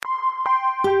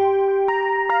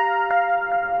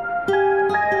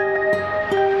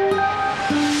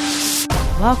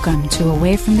Welcome to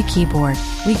Away from the Keyboard.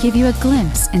 We give you a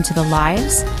glimpse into the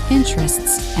lives,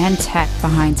 interests, and tech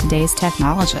behind today's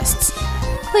technologists.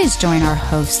 Please join our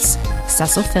hosts,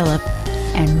 Cecil Phillip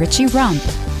and Richie Rump,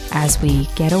 as we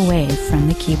get away from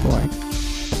the keyboard.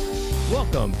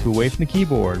 Welcome to Away from the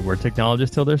Keyboard, where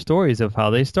technologists tell their stories of how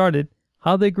they started,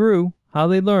 how they grew, how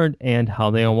they learned, and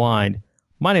how they unwind.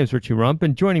 My name is Richie Rump,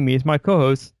 and joining me is my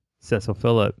co-host, Cecil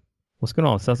Phillip. What's going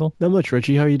on, Cecil? Not much,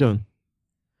 Richie. How are you doing?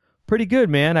 Pretty good,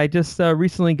 man. I just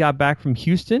recently got back from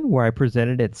Houston, where I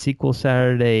presented at SQL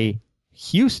Saturday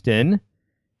Houston.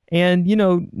 And, you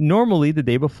know, normally the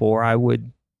day before, I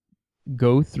would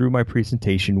go through my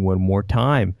presentation one more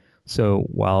time. So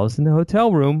while I was in the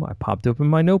hotel room, I popped open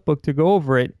my notebook to go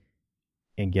over it.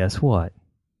 And guess what?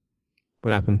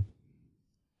 What happened?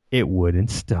 It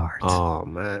wouldn't start. Oh,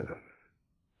 man.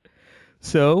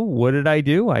 So what did I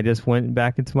do? I just went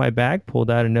back into my bag, pulled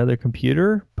out another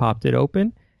computer, popped it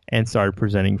open, and started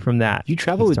presenting from that. You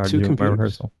travel with two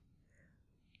computers?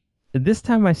 This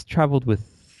time I traveled with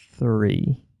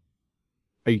 3.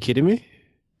 Are you kidding me?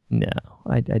 No,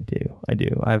 I do.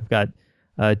 I've got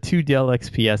 2 Dell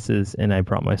XPSs, and I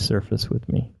brought my Surface with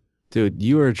me. Dude,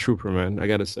 you are a trooper, man, I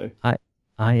gotta say. I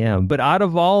am. But out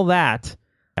of all that,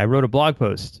 I wrote a blog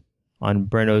post on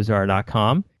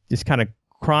BrentOzar.com, just kind of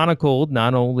chronicled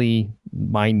not only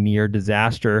my near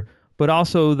disaster, but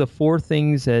also the 4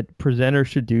 things that presenters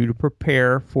should do to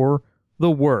prepare for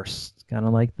the worst, kind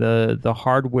of like the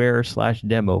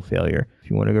hardware/demo failure.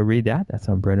 If you want to go read that, that's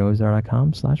on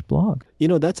BrentOzar.com/blog. You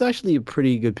know, that's actually a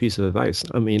pretty good piece of advice.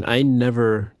 I mean, I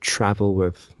never travel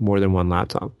with more than one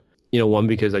laptop. You know, one,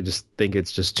 because I just think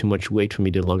it's just too much weight for me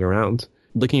to lug around.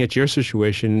 Looking at your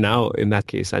situation now, in that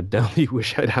case, I definitely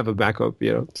wish I'd have a backup,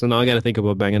 you know. So now I got to think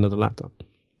about buying another laptop.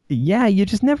 Yeah, you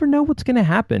just never know what's going to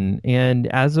happen. And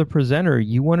as a presenter,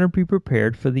 you want to be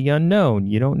prepared for the unknown.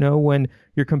 You don't know when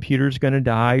your computer's going to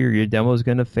die or your demo's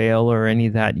going to fail or any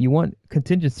of that. You want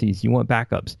contingencies. You want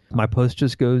backups. My post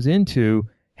just goes into,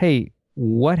 hey,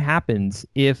 what happens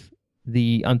if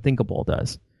the unthinkable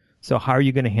does? So how are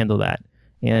you going to handle that?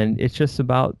 And it's just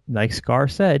about, like Scar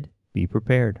said, be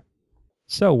prepared.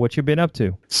 So what you been up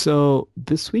to? So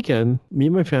this weekend, me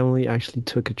and my family actually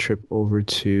took a trip over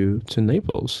to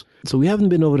Naples. So we haven't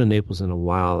been over to Naples in a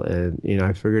while, and you know,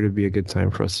 I figured it'd be a good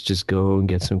time for us to just go and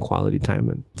get some quality time.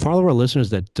 And for all of our listeners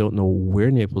that don't know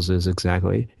where Naples is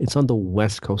exactly, it's on the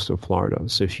west coast of Florida.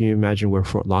 So if you imagine where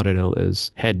Fort Lauderdale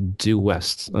is, head due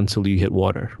west until you hit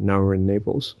water. Now we're in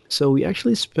Naples. So we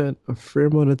actually spent a fair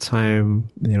amount of time,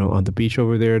 you know, on the beach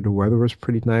over there. The weather was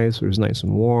pretty nice. It was nice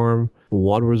and warm. The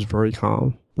water was very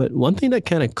calm. But one thing that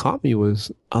kind of caught me was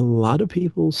a lot of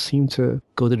people seem to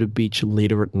go to the beach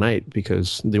later at night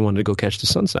because they wanted to go catch the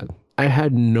sunset. I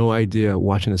had no idea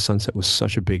watching the sunset was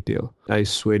such a big deal. I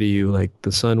swear to you, like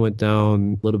the sun went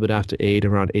down a little bit after 8,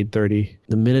 around 8:30.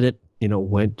 The minute it, you know,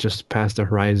 went just past the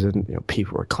horizon, you know,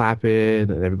 people were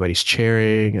clapping and everybody's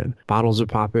cheering and bottles are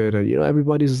popping and, you know,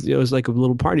 everybody's, you know, it's like a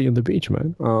little party on the beach,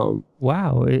 man.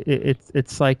 Wow.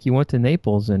 It's like you went to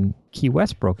Naples and Key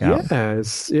West broke out. Yeah,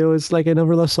 it's like I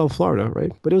never left South Florida,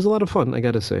 right? But it was a lot of fun, I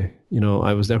gotta say. You know,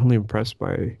 I was definitely impressed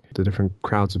by the different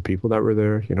crowds of people that were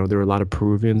there. You know, there were a lot of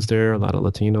Peruvians there, a lot of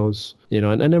Latinos, you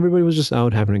know, and everybody was just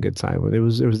out having a good time. It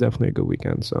was definitely a good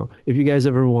weekend. So if you guys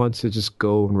ever want to just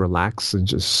go and relax and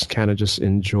just kind of just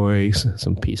enjoy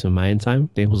some peace of mind time,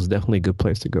 Naples is definitely a good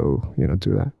place to go, you know,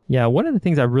 do that. Yeah, one of the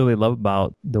things I really love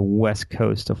about the west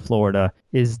coast of Florida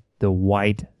is the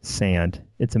white sand.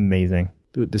 It's amazing.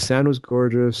 Dude, the sand was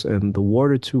gorgeous, and the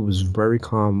water, too, was very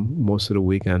calm most of the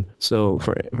weekend. So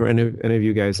for any of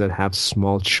you guys that have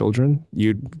small children,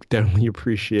 you'd definitely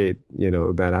appreciate, you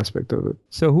know, that aspect of it.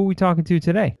 So who are we talking to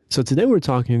today? So today we're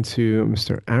talking to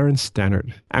Mr. Aaron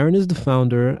Stannard. Aaron is the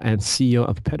founder and CEO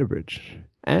of Petabridge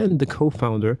and the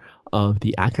co-founder of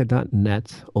the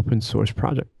Aka.net open source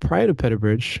project. Prior to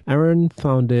Petabridge, Aaron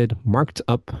founded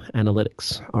MarkedUP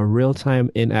Analytics, a real-time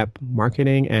in-app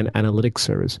marketing and analytics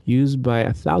service used by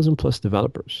 1,000+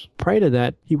 developers. Prior to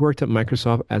that, he worked at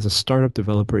Microsoft as a startup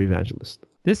developer evangelist.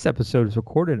 This episode is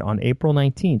recorded on April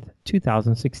 19th,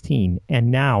 2016, and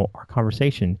now our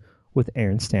conversation with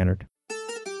Aaron Stannard.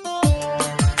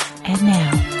 And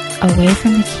now, Away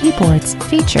from the Keyboard's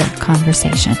feature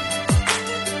conversation.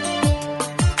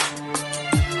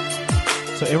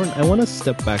 So Aaron, I want to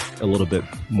step back a little bit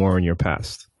more in your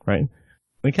past, right?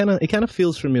 It kind of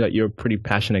feels for me that you're a pretty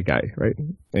passionate guy, right?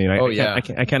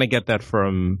 I kind of get that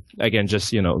from, again,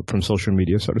 just, you know, from social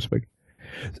media, so to speak.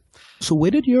 So where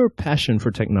did your passion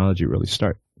for technology really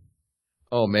start?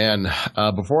 Oh, man.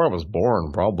 Before I was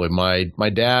born, probably. My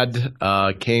dad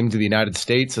came to the United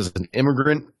States as an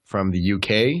immigrant from the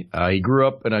UK. He grew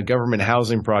up in a government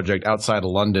housing project outside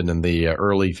of London in the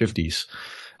early 50s.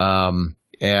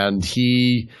 And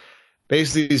he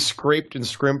basically scraped and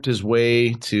scrimped his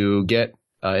way to get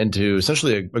into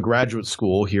essentially a graduate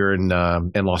school here in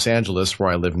Los Angeles, where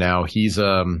I live now. He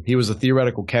was a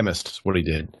theoretical chemist, is what he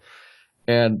did.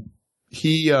 And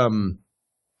he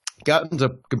got into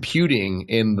computing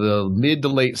in the mid to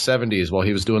late 70s while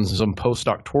he was doing some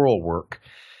postdoctoral work,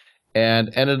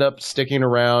 and ended up sticking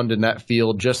around in that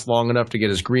field just long enough to get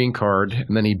his green card.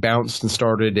 And then he bounced and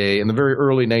started in the very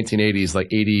early 1980s, like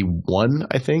 81,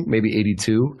 I think, maybe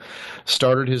 82,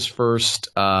 started his first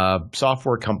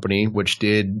software company, which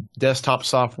did desktop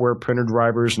software, printer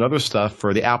drivers, and other stuff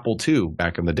for the Apple II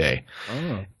back in the day.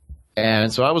 Oh.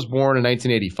 And so I was born in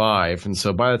 1985. And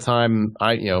so by the time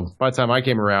I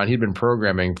came around, he'd been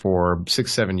programming for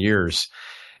 6-7 years.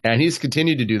 And he's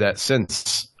continued to do that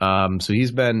since. So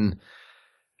he's been,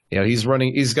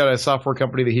 he's got a software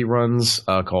company that he runs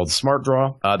called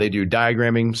SmartDraw. They do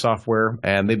diagramming software,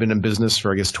 and they've been in business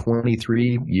for, I guess,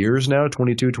 23 years now,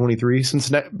 22, 23. Since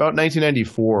about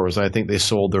 1994 was, I think, they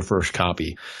sold their first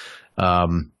copy.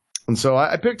 And so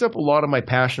I picked up a lot of my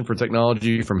passion for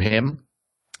technology from him,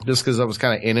 just because I was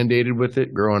kind of inundated with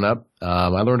it growing up. I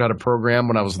learned how to program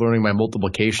when I was learning my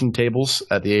multiplication tables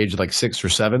at the age of like 6 or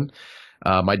 7.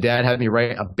 My dad had me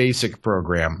write a basic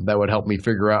program that would help me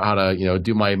figure out how to,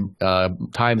 do my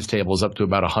times tables up to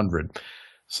about 100.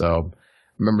 So I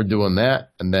remember doing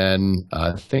that. And then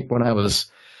I think when I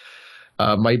was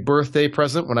my birthday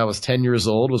present when I was 10 years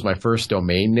old was my first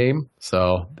domain name.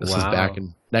 So this was back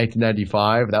in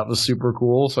 1995. That was super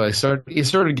cool. So he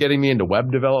started getting me into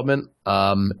web development.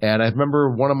 And I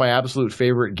remember one of my absolute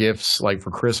favorite gifts, like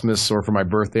for Christmas or for my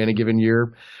birthday in a given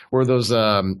year, were those, you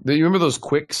remember those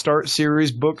Quick Start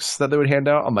series books that they would hand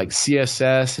out on like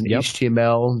CSS and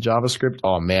HTML and JavaScript?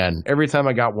 Oh man, every time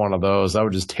I got one of those, I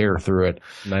would just tear through it.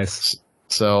 Nice.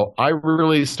 So I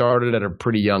really started at a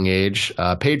pretty young age,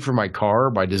 paid for my car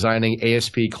by designing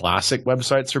ASP Classic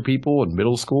websites for people in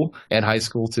middle school and high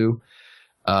school too.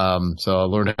 So I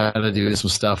learned how to do some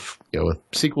stuff, with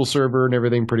SQL Server and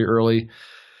everything pretty early.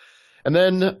 And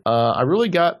then I really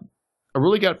got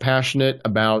passionate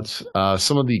about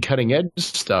some of the cutting edge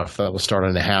stuff that was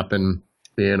starting to happen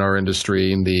in our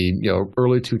industry in the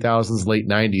early 2000s, late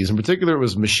 90s. In particular, it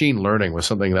was machine learning was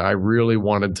something that I really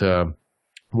wanted to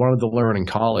learn in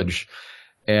college.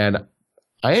 And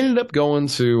I ended up going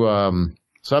to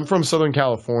so I'm from Southern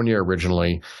California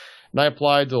originally. And I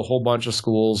applied to a whole bunch of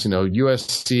schools.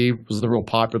 USC was the real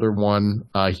popular one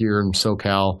here in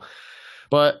SoCal.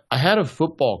 But I had a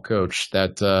football coach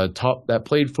that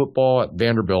played football at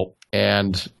Vanderbilt,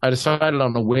 and I decided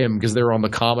on a whim because they were on the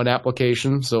Common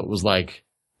application, so it was like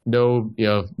no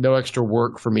extra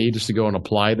work for me just to go and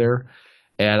apply there.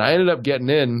 And I ended up getting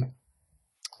in.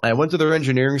 I went to their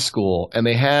engineering school, and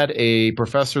they had a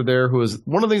professor there who was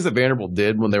one of the things that Vanderbilt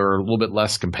did when they were a little bit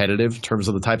less competitive in terms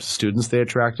of the types of students they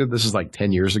attracted. This is like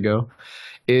 10 years ago.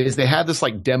 Is they had this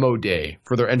like demo day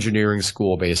for their engineering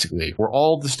school, basically, where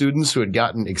all the students who had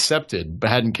gotten accepted but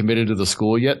hadn't committed to the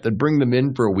school yet, they'd bring them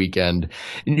in for a weekend,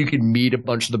 and you could meet a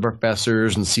bunch of the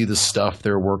professors and see the stuff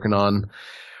they're working on.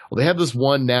 Well, they had this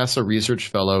one NASA research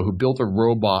fellow who built a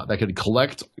robot that could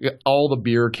collect all the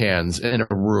beer cans in a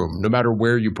room, no matter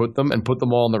where you put them, and put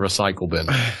them all in the recycle bin.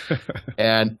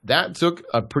 And that took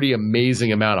a pretty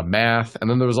amazing amount of math. And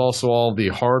then there was also all the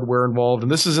hardware involved. And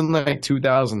this is in like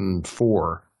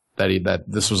 2004 that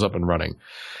this was up and running.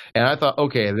 And I thought,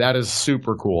 okay, that is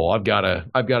super cool. I've got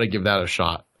to give that a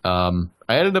shot. I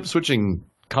ended up switching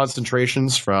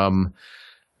concentrations from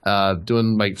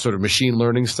doing like sort of machine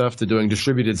learning stuff to doing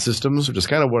distributed systems, which is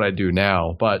kind of what I do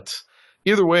now. But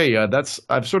either way,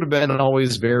 I've sort of been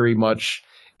always very much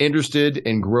interested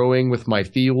in growing with my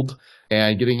field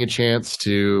and getting a chance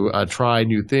to try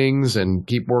new things and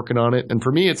keep working on it. And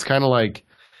for me, it's kind of like,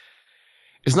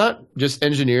 it's not just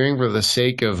engineering for the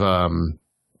sake of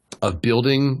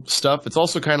building stuff. It's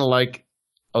also kind of like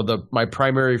my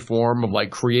primary form of like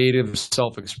creative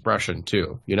self-expression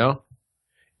too,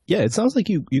 Yeah, it sounds like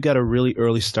you got a really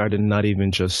early start in not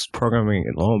even just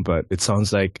programming alone, but it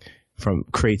sounds like from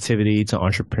creativity to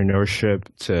entrepreneurship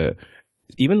to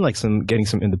even like getting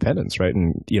some independence, right?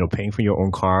 And paying for your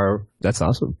own car. That's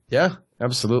awesome. Yeah,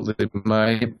 absolutely.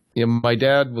 My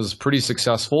dad was pretty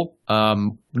successful.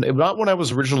 Not when I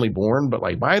was originally born, but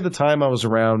like by the time I was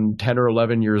around 10 or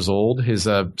 11 years old, his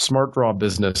SmartDraw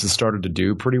business has started to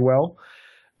do pretty well.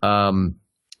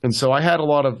 And so I had a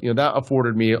lot of, that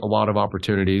afforded me a lot of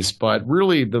opportunities. But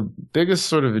really the biggest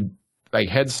sort of like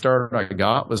head start I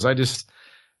got was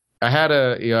I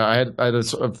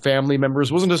had family members.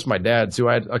 It wasn't just my dad too.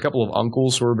 I had a couple of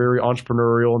uncles who were very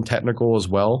entrepreneurial and technical as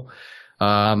well.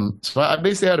 So I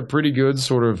basically had a pretty good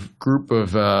sort of group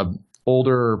of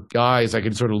older guys I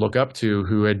could sort of look up to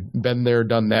who had been there,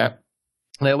 done that.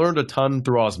 And I learned a ton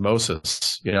through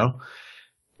osmosis,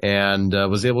 and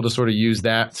was able to sort of use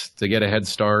that to get a head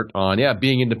start on,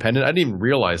 being independent. I didn't even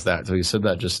realize that until you said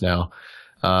that just now.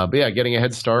 But yeah, getting a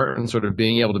head start and sort of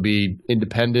being able to be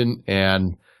independent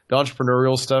and the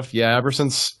entrepreneurial stuff. Yeah, ever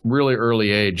since really early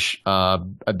age,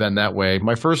 I've been that way.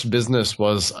 My first business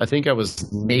was, I think I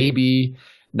was maybe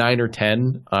 9 or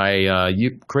 10. I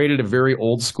created a very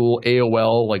old school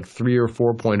AOL like 3 or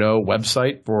 4.0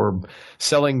 website for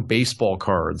selling baseball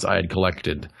cards I had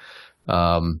collected.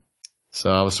 So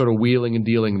I was sort of wheeling and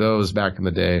dealing those back in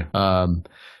the day.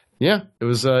 It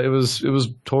was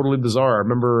totally bizarre. I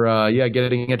remember,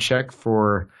 getting a check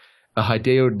for a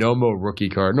Hideo Nomo rookie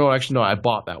card. No, actually, no, I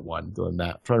bought that one doing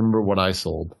that. I'm trying to remember what I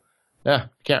sold. Yeah,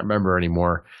 can't remember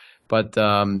anymore. But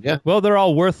Well, they're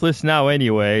all worthless now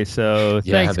anyway. So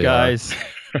thanks, guys.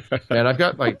 And I've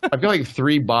got like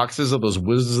 3 boxes of those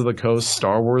Wizards of the Coast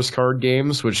Star Wars card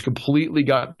games, which completely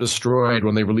got destroyed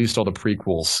when they released all the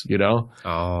prequels.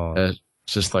 Oh, it's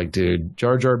just like, dude,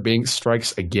 Jar Jar Binks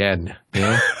strikes again.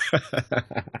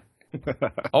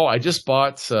 Oh, I just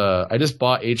bought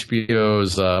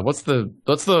HBO's. What's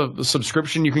the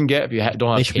subscription you can get if you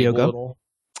don't have HBO cable Go? at all?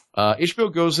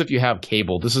 HBO goes if you have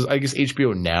cable. This is, I guess,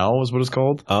 HBO Now is what it's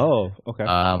called. Oh, okay.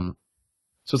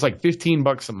 So it's like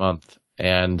 $15 a month,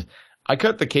 and I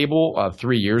cut the cable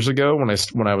 3 years ago when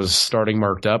I was starting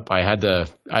MarkedUP. I had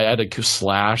to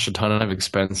slash a ton of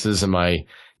expenses in my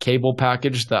cable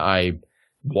package that I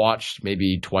watched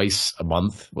maybe twice a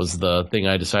month was the thing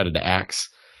I decided to axe.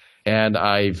 And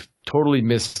I've totally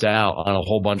missed out on a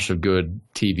whole bunch of good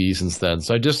TV since then.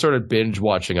 So I just started binge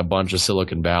watching a bunch of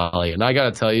Silicon Valley. And I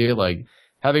got to tell you, like,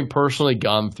 having personally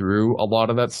gone through a lot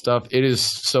of that stuff, it is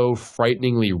so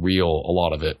frighteningly real, a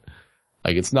lot of it.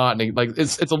 Like, it's not, like,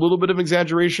 it's a little bit of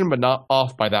exaggeration, but not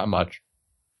off by that much.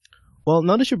 Well,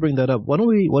 now that you bring that up, why don't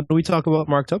we talk about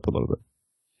MarkedUP a little bit?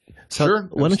 So Sure.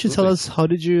 Why don't you tell us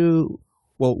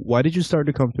why did you start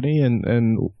the company, and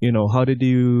how did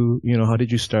you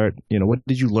start, what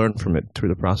did you learn from it through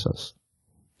the process?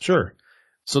 Sure.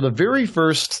 So the very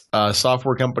first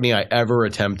software company I ever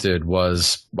attempted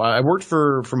was, I worked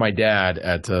for my dad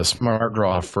at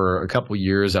SmartDraw for a couple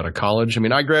years out of college. I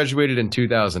mean, I graduated in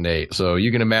 2008, so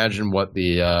you can imagine what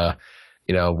the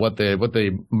what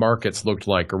the markets looked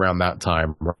like around that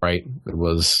time, right? It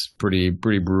was pretty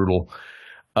brutal.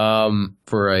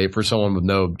 For someone with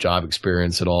no job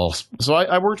experience at all. So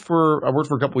I worked for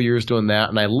a couple of years doing that,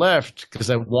 and I left because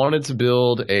I wanted to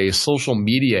build a social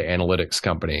media analytics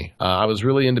company. I was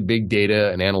really into big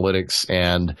data and analytics,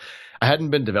 and I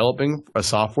hadn't been developing a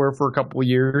software for a couple of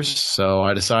years. So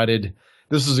I decided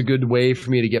this is a good way for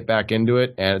me to get back into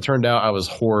it. And it turned out I was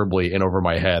horribly in over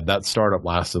my head. That startup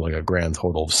lasted like a grand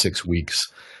total of 6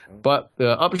 weeks. But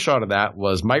the upshot of that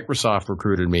was Microsoft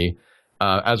recruited me.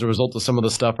 As a result of some of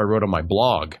the stuff I wrote on my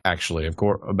blog, actually, of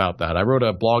course, about that. I wrote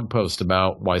a blog post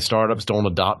about why startups don't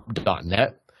adopt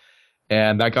 .NET,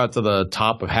 and that got to the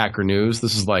top of Hacker News.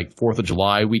 This is like 4th of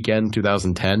July weekend,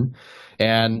 2010.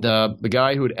 And the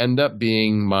guy who would end up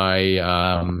being my,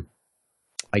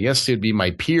 I guess he'd be my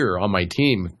peer on my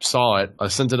team, saw it. I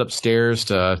sent it upstairs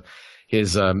to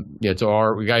his, to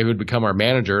our guy who would become our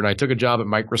manager, and I took a job at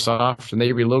Microsoft, and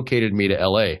they relocated me to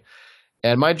LA.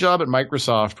 And my job at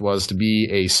Microsoft was to be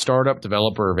a startup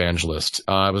developer evangelist.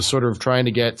 I was sort of trying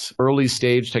to get early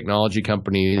stage technology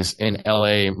companies in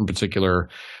LA in particular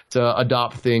to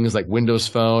adopt things like Windows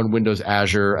Phone, Windows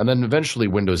Azure, and then eventually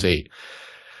Windows 8.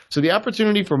 So the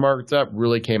opportunity for MarkedUP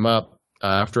really came up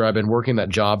after I'd been working that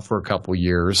job for a couple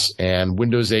years, and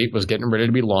Windows 8 was getting ready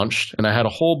to be launched. And I had a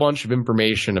whole bunch of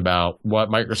information about what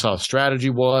Microsoft's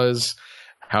strategy was,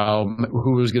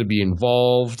 who was going to be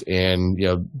involved in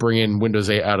bringing Windows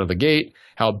 8 out of the gate,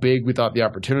 how big we thought the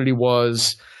opportunity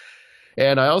was.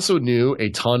 And I also knew a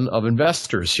ton of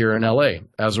investors here in LA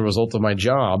as a result of my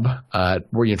job,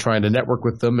 where you're trying to network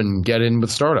with them and get in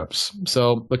with startups.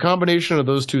 So the combination of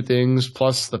those two things,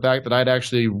 plus the fact that I'd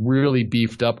actually really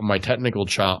beefed up on my technical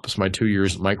chops my 2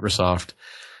 years at Microsoft,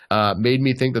 made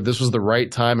me think that this was the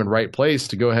right time and right place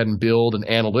to go ahead and build an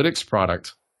analytics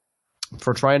product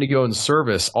for trying to go and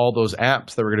service all those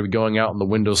apps that were going to be going out on the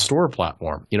Windows Store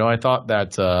platform. I thought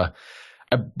that I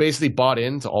basically bought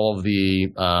into all of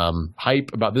the hype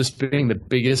about this being the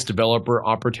biggest developer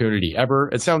opportunity ever.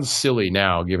 It sounds silly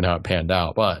now, given how it panned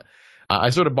out, but I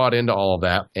sort of bought into all of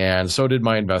that, and so did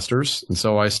my investors. And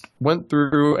so I went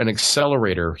through an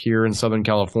accelerator here in Southern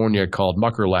California called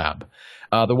MarkedUP.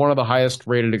 They're one of the highest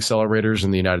rated accelerators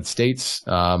in the United States.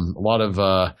 A lot of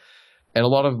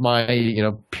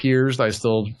my, peers that I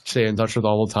still stay in touch with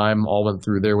all the time all went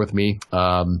through there with me.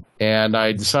 And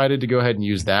I decided to go ahead and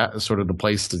use that as sort of the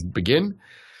place to begin.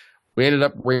 We ended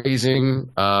up raising,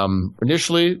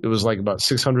 initially it was like about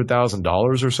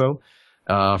 $600,000 or so.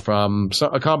 From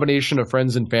a combination of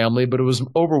friends and family, but it was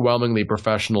overwhelmingly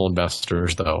professional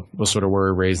investors, though, was sort of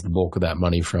where we raised the bulk of that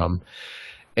money from.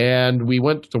 And we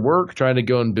went to work trying to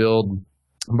go and build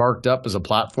MarkedUP as a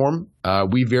platform.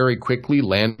 We very quickly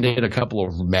landed a couple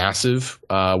of massive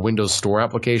Windows Store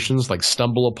applications like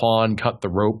StumbleUpon, Cut the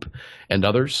Rope, and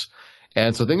others.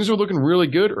 And so things were looking really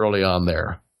good early on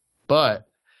there. But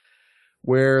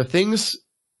where things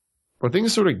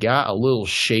sort of got a little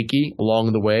shaky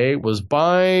along the way was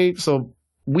so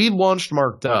we launched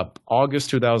MarkedUP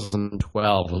August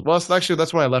 2012. Well,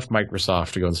 that's when I left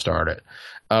Microsoft to go and start it.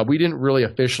 We didn't really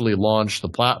officially launch the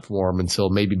platform until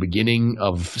maybe beginning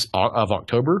of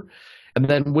October. And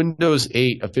then Windows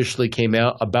 8 officially came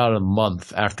out about a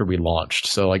month after we launched.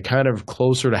 So like kind of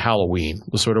closer to Halloween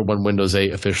was sort of when Windows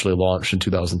 8 officially launched in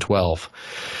 2012.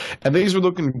 And things were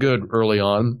looking good early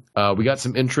on. We got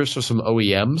some interest from some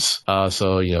OEMs.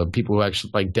 So, people who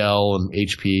actually like Dell and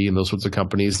HP and those sorts of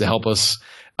companies to help us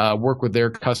work with their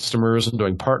customers and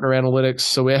doing partner analytics.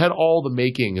 So we had all the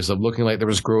makings of looking like there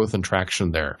was growth and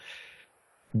traction there.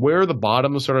 Where the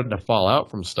bottom started to fall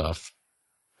out from stuff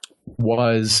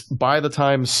was by the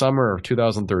time summer of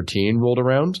 2013 rolled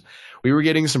around, we were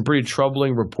getting some pretty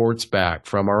troubling reports back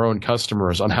from our own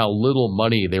customers on how little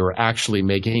money they were actually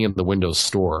making in the Windows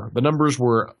Store. The numbers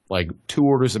were like 2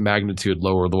 orders of magnitude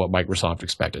lower than what Microsoft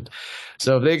expected.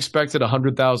 So if they expected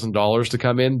 $100,000 to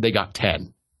come in, they got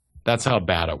 10. That's how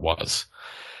bad it was.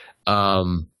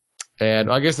 And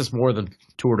I guess it's more than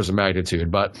 2 orders of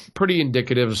magnitude, but pretty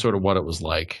indicative of sort of what it was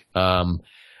like.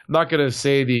 I'm not going to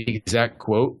say the exact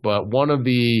quote, but one of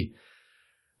the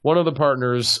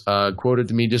partners quoted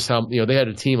to me just how they had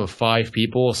a team of 5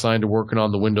 people assigned to working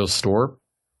on the Windows Store,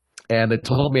 and they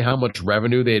told me how much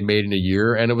revenue they had made in a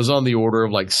year, and it was on the order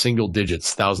of like single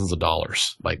digits, thousands of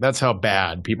dollars. Like that's how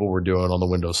bad people were doing on the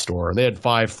Windows Store. And they had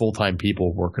 5 full-time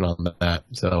people working on that,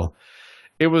 so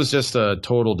it was just a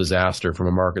total disaster from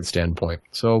a market standpoint.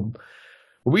 So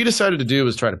what we decided to do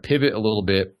was try to pivot a little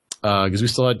bit. Because we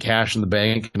still had cash in the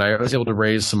bank, and I was able to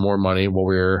raise some more money while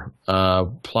we were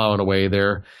plowing away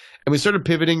there. And we started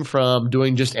pivoting from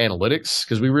doing just analytics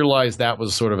because we realized that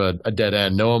was sort of a dead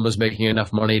end. No one was making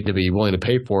enough money to be willing to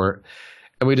pay for it.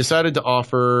 And we decided to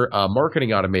offer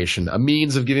marketing automation, a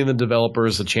means of giving the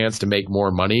developers a chance to make more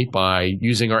money by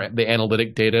using the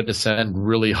analytic data to send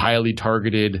really highly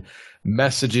targeted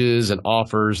messages and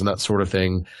offers and that sort of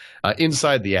thing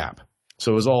inside the app.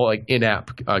 So it was all like in-app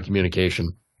communication.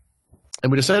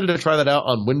 And we decided to try that out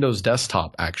on Windows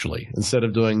Desktop, actually, instead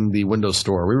of doing the Windows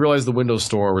Store. We realized the Windows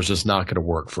Store was just not going to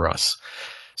work for us.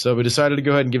 So we decided to go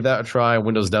ahead and give that a try on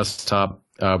Windows Desktop.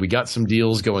 We got some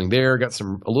deals going there, got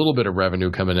a little bit of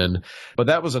revenue coming in. But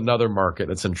that was another market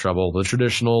that's in trouble, the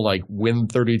traditional like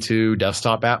Win32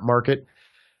 desktop app market.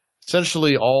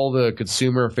 Essentially all the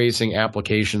consumer-facing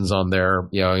applications on there,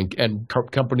 and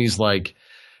companies like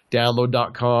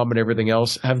Download.com and everything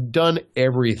else have done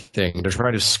everything to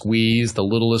try to squeeze the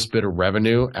littlest bit of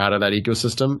revenue out of that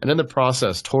ecosystem, and in the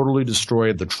process totally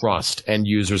destroyed the trust end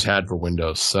users had for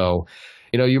Windows. So,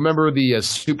 you remember the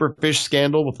Superfish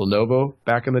scandal with Lenovo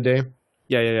back in the day?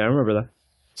 Yeah, I remember that.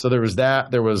 So there was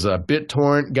that. There was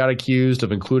BitTorrent got accused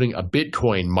of including a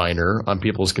Bitcoin miner on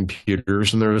people's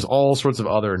computers, and there was all sorts of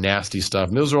other nasty stuff.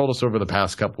 And those are all just over the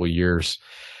past couple of years.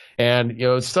 And,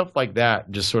 stuff like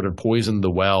that just sort of poisoned the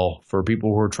well for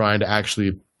people who are trying to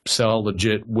actually sell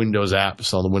legit Windows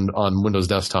apps on Windows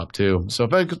Desktop too. So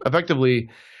effectively,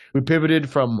 we pivoted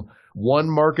from one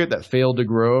market that failed to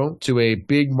grow to a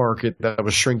big market that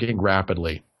was shrinking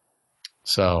rapidly.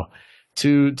 So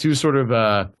two,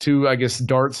 I guess,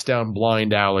 darts down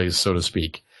blind alleys, so to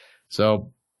speak.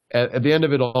 So at the end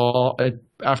of it all,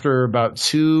 after about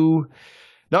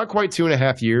not quite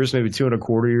 2.5 years, maybe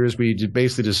 2.25 years, we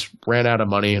basically just ran out of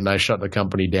money, and I shut the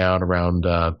company down around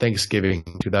Thanksgiving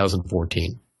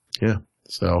 2014. Yeah.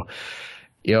 So,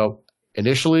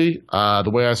 initially,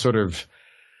 the way I sort of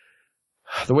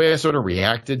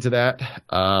reacted to that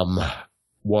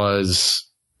was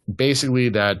basically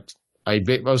that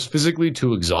I was physically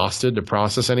too exhausted to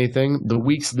process anything. The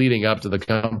weeks leading up to the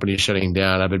company shutting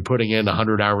down, I've been putting in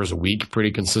 100 hours a week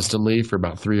pretty consistently for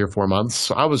about 3 or 4 months.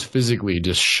 So I was physically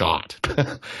just shot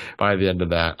by the end of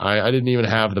that. I didn't even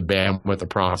have the bandwidth to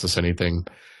process anything.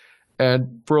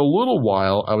 And for a little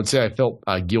while, I would say I felt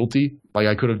guilty. Like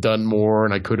I could have done more,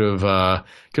 and I could have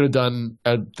done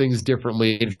things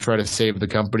differently to try to save the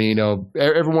company. You know,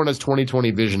 everyone has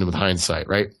 20/20 vision with hindsight,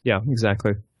 right? Yeah,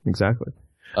 exactly.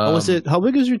 Was it? How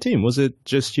big is your team? Was it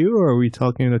just you, or are we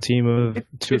talking a team of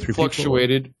 2 or 3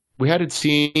 fluctuated. people? We had a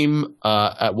team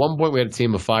at one point. We had a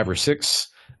team of 5 or 6.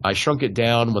 I shrunk it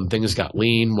down when things got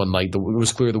lean, when like it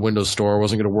was clear the Windows Store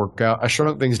wasn't going to work out. I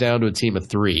shrunk things down to a team of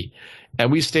 3,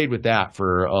 and we stayed with that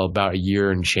for about a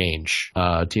year and change.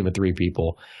 A team of 3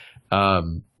 people.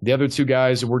 The other 2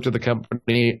 guys who worked at the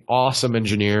company, awesome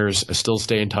engineers. I still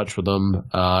stay in touch with them,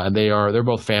 and they're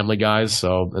both family guys,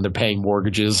 and they're paying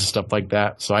mortgages and stuff like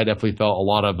that. So I definitely felt a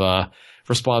lot of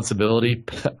responsibility.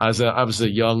 I was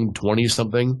a young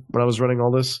 20-something when I was running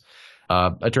all this.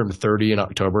 I turned 30 in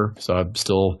October, so I've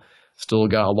still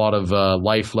got a lot of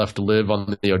life left to live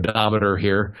on the odometer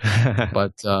here.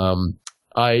 But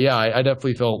I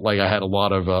definitely felt like I had a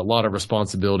lot of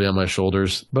responsibility on my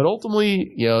shoulders. But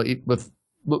ultimately, you know, with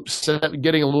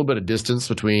getting a little bit of distance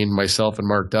between myself and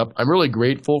MarkedUP, I'm really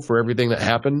grateful for everything that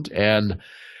happened. And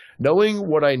knowing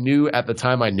what I knew at the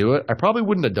time I knew it, I probably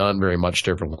wouldn't have done very much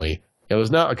differently. It was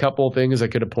not a couple of things I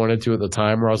could have pointed to at the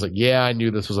time where I was like, yeah, I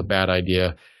knew this was a bad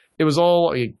idea. It was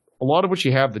all a lot of what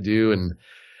you have to do in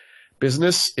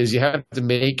business is you have to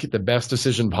make the best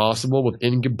decision possible with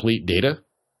incomplete data.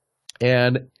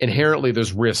 And inherently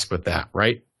there's risk with that,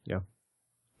 right?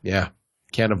 Yeah.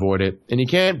 Can't avoid it. And you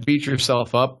can't beat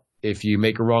yourself up if you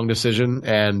make a wrong decision.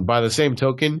 And by the same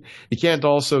token, you can't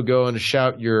also go and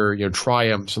shout your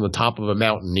triumphs on the top of a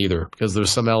mountain either, because there's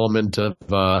some element of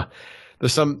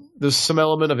there's some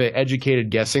element of an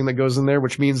educated guessing that goes in there,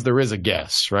 which means there is a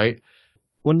guess, right?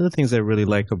 One of the things I really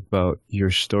like about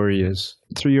your story is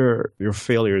through your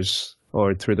failures,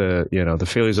 or through the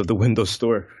failures of the Windows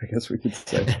Store, I guess we could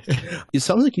say. It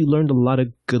sounds like you learned a lot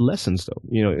of good lessons, though.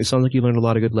 You know, it sounds like you learned a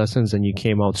lot of good lessons and you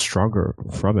came out stronger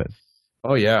from it.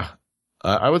 Oh, yeah.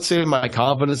 I would say my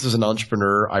confidence as an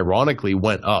entrepreneur, ironically,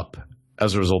 went up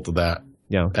as a result of that.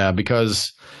 Yeah.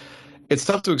 Because it's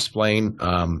tough to explain.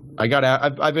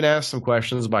 I've been asked some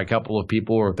questions by a couple of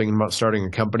people who are thinking about starting a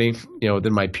company,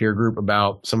 within my peer group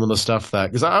about some of the stuff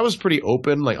because I was pretty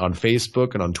open, like on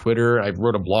Facebook and on Twitter. I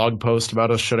wrote a blog post about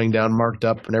us shutting down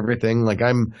MarkedUP and everything. Like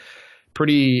I'm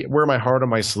wear my heart on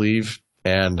my sleeve,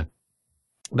 and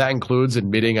that includes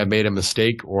admitting I made a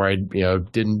mistake or I,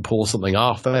 didn't pull something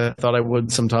off that I thought I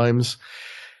would sometimes.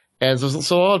 And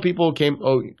so a lot of people came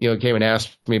and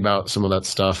asked me about some of that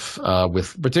stuff,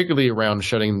 particularly around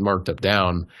shutting MarkedUP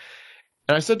down.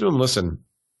 And I said to them, listen,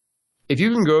 if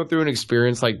you can go through an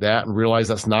experience like that and realize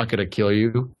that's not going to kill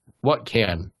you, what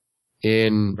can?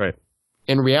 In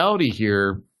reality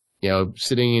here,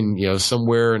 sitting in,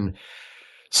 somewhere in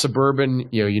suburban,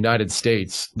 United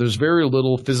States, there's very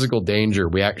little physical danger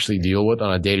we actually deal with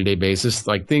on a day-to-day basis,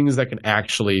 like things that can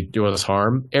actually do us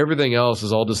harm. Everything else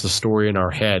is all just a story in our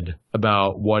head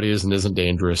about what is and isn't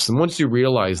dangerous. And once you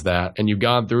realize that and you've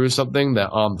gone through something that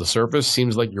on the surface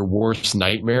seems like your worst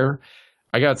nightmare,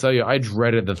 I got to tell you, I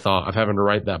dreaded the thought of having to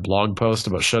write that blog post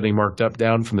about shutting MarkedUP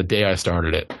down from the day I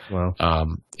started it. Wow.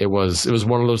 It was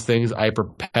one of those things I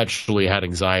perpetually had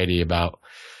anxiety about.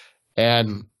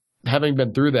 And having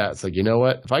been through that, it's like, you know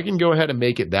what? If I can go ahead and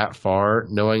make it that far,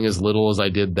 knowing as little as I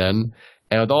did then,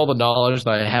 and with all the knowledge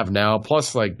that I have now,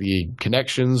 plus like the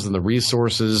connections and the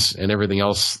resources and everything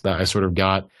else that I sort of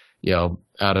got,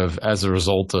 as a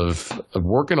result of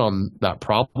working on that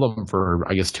problem for,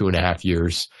 I guess, 2.5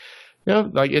 years,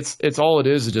 like it's all it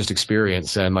is just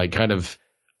experience. And like kind of,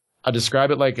 I describe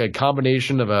it like a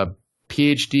combination of a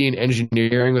PhD in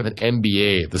engineering with an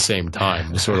MBA at the same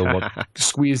time, sort of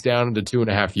squeezed down into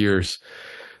 2.5 years.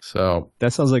 So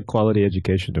that sounds like quality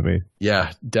education to me.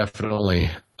 Yeah, definitely.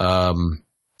 The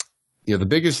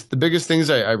biggest things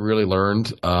I really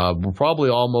learned were probably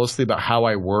all mostly about how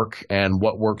I work and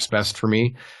what works best for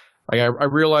me. Like I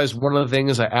realized one of the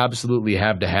things I absolutely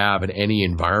have to have in any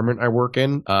environment I work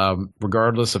in,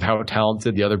 regardless of how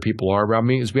talented the other people are around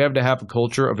me, is we have to have a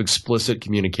culture of explicit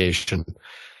communication.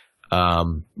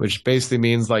 Which basically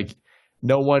means like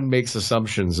no one makes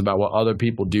assumptions about what other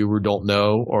people do or don't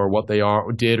know, or what they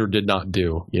did or did not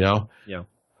do, Yeah.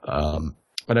 And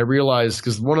I realized,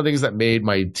 because one of the things that made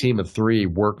my team of 3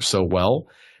 work so well,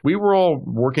 we were all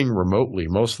working remotely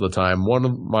most of the time. One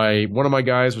of my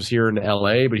guys was here in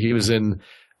LA, but he was in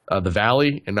the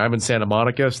Valley, and I'm in Santa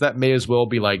Monica, so that may as well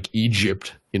be like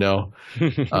Egypt, given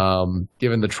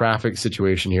the traffic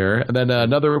situation here. And then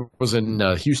another was in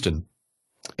Houston,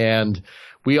 and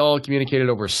we all communicated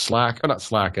over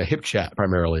HipChat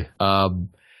primarily.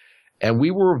 And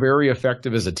we were very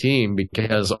effective as a team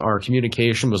because our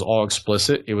communication was all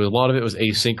explicit. A lot of it was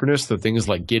asynchronous, the things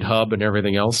like GitHub and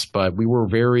everything else, but we were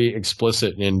very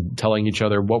explicit in telling each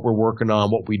other what we're working on,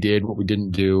 what we did, what we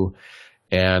didn't do.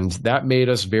 And that made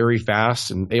us very fast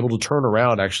and able to turn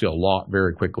around actually a lot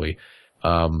very quickly.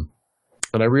 And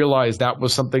I realized that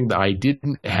was something that I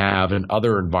didn't have in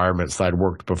other environments that I'd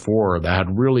worked before that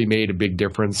had really made a big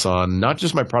difference on not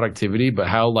just my productivity, but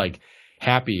how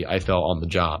happy I felt on the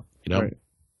job. Right.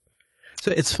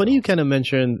 So it's funny you kind of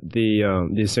mentioned the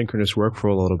asynchronous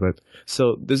workflow a little bit.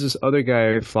 So there's this other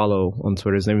guy I follow on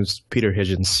Twitter. His name is Peter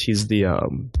Higgins. He's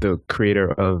the creator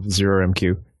of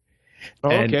ZeroMQ. Oh,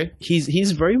 and okay.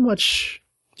 He's very much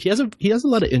he has a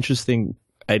lot of interesting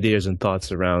ideas and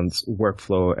thoughts around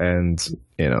workflow, and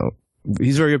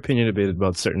he's very opinionated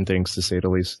about certain things, to say the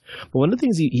least. But one of the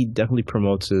things he definitely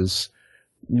promotes is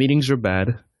meetings are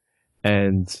bad,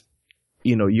 and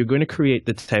you're going to create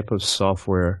the type of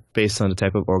software based on the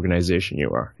type of organization you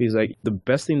are. He's like, the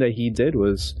best thing that he did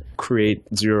was create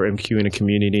ZeroMQ in a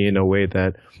community in a way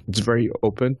that it's very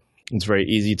open. It's very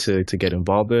easy to get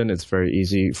involved in. It's very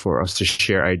easy for us to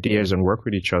share ideas and work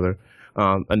with each other.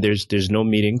 And there's no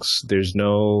meetings. There's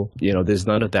no, there's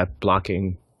none of that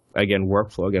blocking. Again,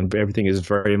 workflow. Again, everything is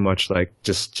very much like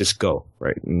just go,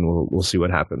 right? And we'll see what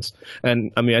happens.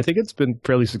 And I mean, I think it's been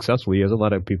fairly successful. He has a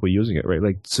lot of people using it,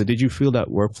 right? So did you feel that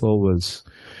workflow was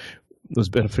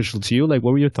beneficial to you? What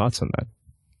were your thoughts on that?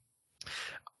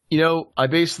 I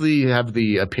basically have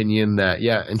the opinion that,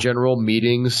 in general,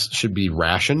 meetings should be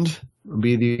rationed, would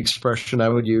be the expression I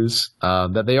would use,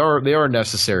 that they are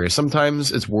necessary.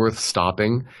 Sometimes it's worth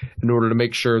stopping in order to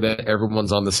make sure that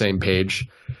everyone's on the same page.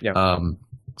 Yeah.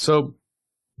 So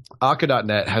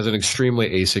Akka.net has an extremely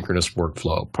asynchronous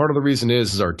workflow. Part of the reason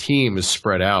is our team is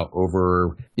spread out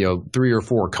over, 3 or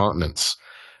 4 continents.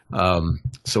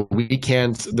 So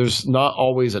there's not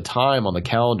always a time on the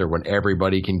calendar when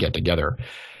everybody can get together.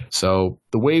 So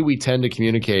the way we tend to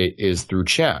communicate is through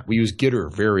chat. We use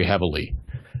Gitter very heavily.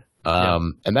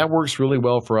 And that works really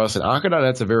well for us. And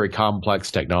Akka.net's a very complex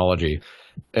technology.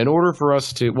 In order for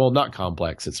us to, not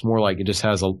complex, it's more like it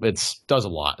does a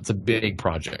lot. It's a big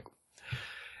project.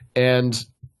 And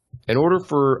in order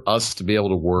for us to be able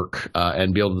to work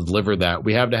and be able to deliver that,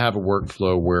 we have to have a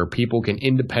workflow where people can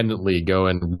independently go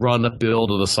and run a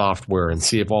build of the software and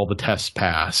see if all the tests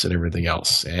pass and everything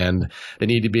else. And they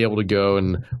need to be able to go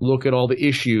and look at all the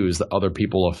issues that other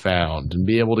people have found and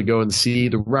be able to go and see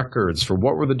the records for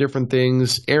what were the different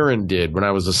things Aaron did when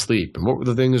I was asleep and what were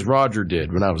the things Roger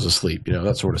did when I was asleep,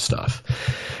 that sort of stuff.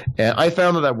 And I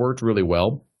found that worked really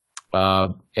well.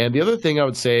 And the other thing I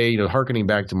would say, hearkening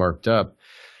back to MarkedUP,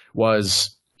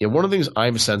 was one of the things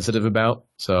I'm sensitive about.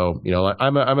 So,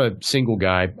 I'm a single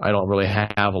guy. I don't really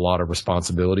have a lot of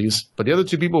responsibilities. But the other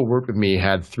 2 people who worked with me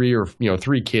had 3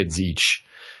 kids each.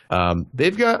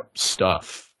 They've got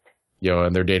stuff,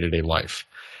 in their day-to-day life.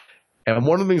 And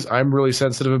one of the things I'm really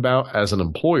sensitive about as an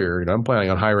employer, I'm planning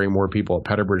on hiring more people at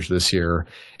Peterbridge this year,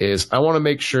 is I want to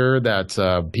make sure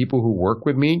that people who work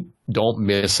with me don't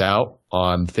miss out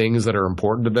on things that are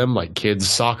important to them, like kids'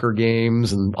 soccer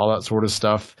games and all that sort of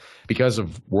stuff because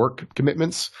of work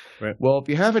commitments. Right. Well, if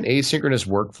you have an asynchronous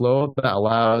workflow that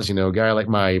allows, a guy like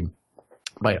my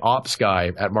ops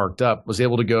guy at MarkedUP was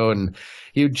able to go and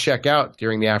he would check out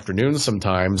during the afternoon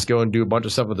sometimes, go and do a bunch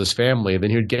of stuff with his family.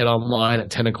 Then he would get online at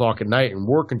 10 o'clock at night and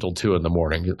work until 2 in the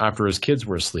morning after his kids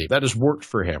were asleep. That just worked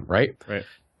for him, right? Right.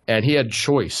 And he had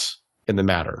choice in the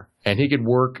matter. And he could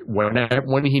work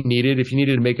when he needed. If he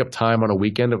needed to make up time on a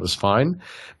weekend, it was fine.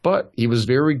 But he was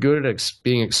very good at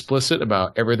being explicit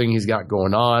about everything he's got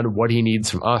going on, what he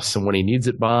needs from us, and when he needs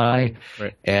it by.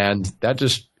 Right. And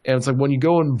it's like when you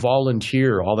go and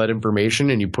volunteer all that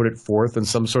information and you put it forth in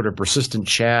some sort of persistent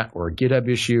chat or a GitHub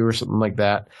issue or something like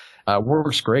that,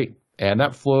 works great. And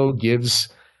that flow gives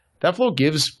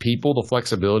people the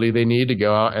flexibility they need to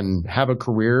go out and have a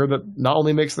career that not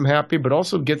only makes them happy, but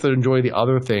also get to enjoy the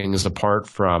other things apart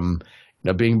from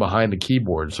being behind the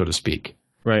keyboard, so to speak.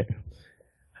 Right.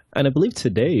 And I believe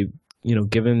today,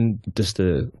 given just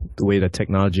the way that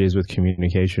technology is with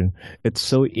communication, it's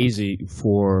so easy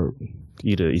for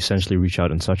you to essentially reach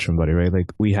out and touch somebody, right?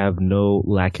 We have no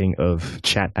lacking of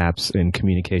chat apps and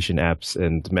communication apps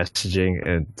and messaging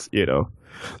and,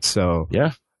 so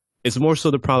yeah. It's more so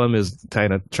the problem is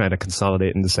trying to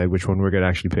consolidate and decide which one we're going to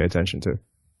actually pay attention to.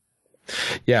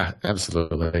 Yeah,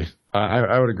 absolutely.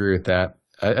 I would agree with that.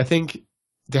 I think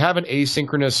to have an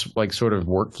asynchronous like sort of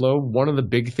workflow, one of the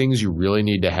big things you really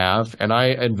need to have, and I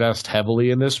invest heavily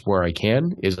in this where I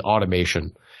can, is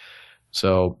automation.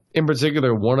 So in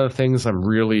particular, one of the things I'm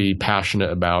really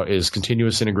passionate about is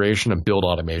continuous integration and build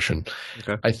automation.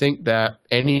 Okay. I think that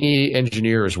any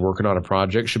engineers working on a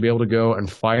project should be able to go and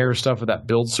fire stuff at that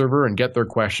build server and get their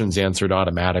questions answered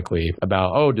automatically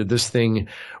about, oh, did this thing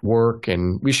work?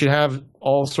 And we should have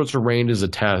all sorts of ranges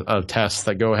of tests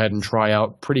that go ahead and try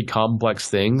out pretty complex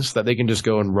things that they can just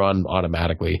go and run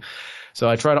automatically. So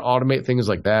I try to automate things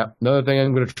like that. Another thing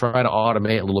I'm going to try to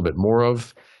automate a little bit more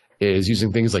of is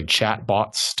using things like chat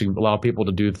bots to allow people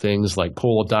to do things like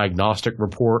pull a diagnostic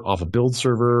report off a build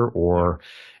server or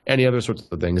any other sorts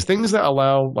of things. Things that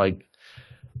allow, like,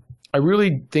 I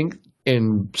really think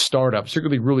in startups,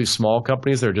 particularly really small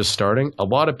companies that are just starting, a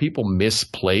lot of people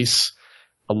misplace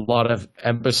a lot of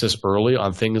emphasis early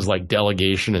on things like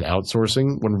delegation and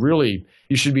outsourcing, when really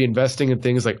you should be investing in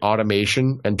things like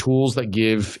automation and tools that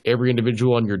give every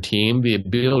individual on your team the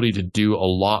ability to do a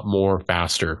lot more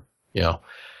faster,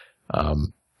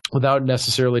 without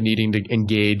necessarily needing to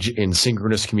engage in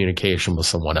synchronous communication with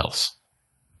someone else.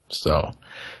 So,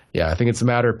 yeah, I think it's a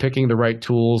matter of picking the right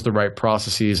tools, the right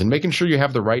processes, and making sure you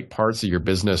have the right parts of your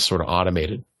business sort of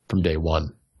automated from day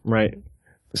one. Right.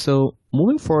 So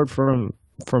moving forward from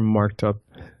MarkedUP,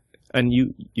 and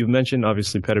you mentioned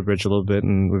obviously Petabridge a little bit,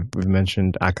 and we've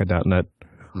mentioned aka.net.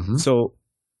 Mm-hmm. So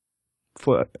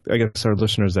for, I guess, our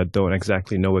listeners that don't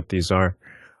exactly know what these are,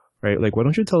 right? Like, why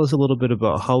don't you tell us a little bit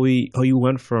about how you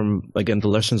went from, again, the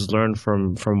lessons learned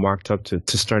from MarkedUP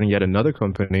to starting yet another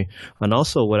company, and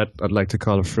also what I'd like to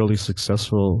call a fairly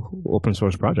successful open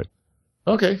source project.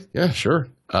 Okay, yeah, sure.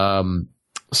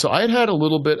 So I had a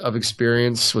little bit of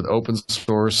experience with open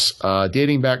source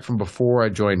dating back from before I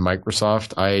joined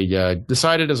Microsoft. I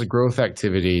decided as a growth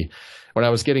activity when I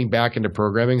was getting back into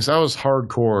programming, so I was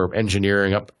hardcore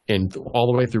engineering up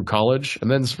all the way through college,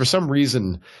 and then for some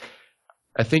reason,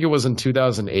 I think it was in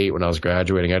 2008 when I was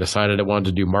graduating, I decided I wanted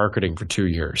to do marketing for 2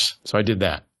 years. So I did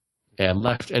that and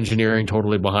left engineering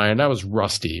totally behind. I was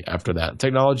rusty after that.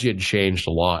 Technology had changed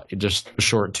a lot in just a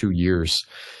short 2 years.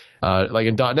 Like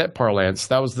in .NET parlance,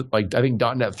 that was I think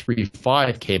 .NET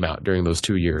 3.5 came out during those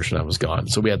 2 years and I was gone.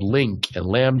 So we had LINQ and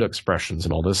Lambda expressions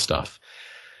and all this stuff,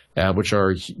 which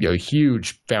are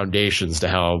huge foundations to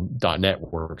how .NET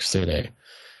works today.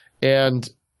 And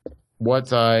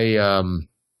what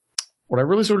I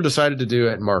really sort of decided to do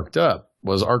at MarkedUP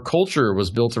was our culture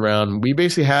was built around, we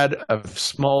basically had a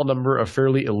small number of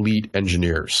fairly elite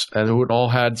engineers and who all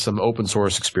had some open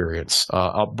source experience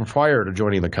prior to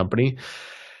joining the company.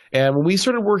 And when we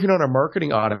started working on our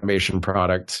marketing automation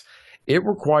product, it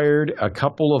required a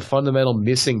couple of fundamental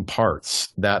missing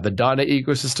parts that the .NET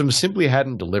ecosystem simply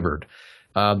hadn't delivered.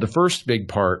 The first big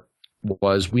part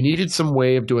was we needed some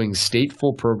way of doing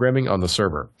stateful programming on the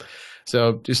server.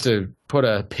 So just to put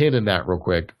a pin in that real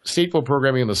quick, stateful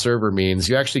programming on the server means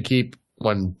you actually keep,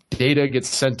 when data gets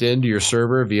sent into your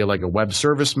server via like a web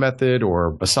service method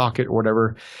or a socket or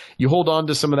whatever, you hold on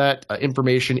to some of that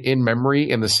information in memory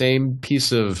in the same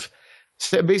piece of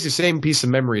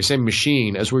memory, same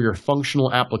machine as where your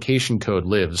functional application code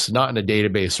lives, not in a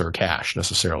database or a cache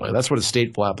necessarily. That's what a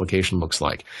stateful application looks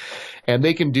like. And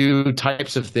they can do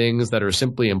types of things that are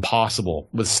simply impossible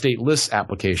with stateless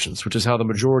applications, which is how the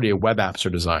majority of web apps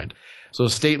are designed. So a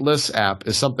stateless app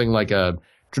is something like a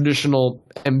traditional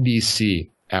MVC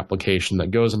application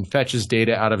that goes and fetches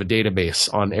data out of a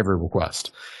database on every request.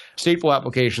 Stateful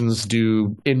applications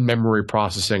do in-memory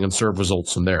processing and serve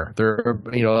results from there. They're,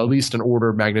 at least an order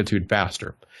of magnitude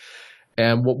faster.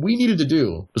 And what we needed to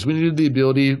do was we needed the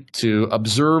ability to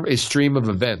observe a stream of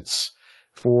events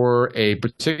for a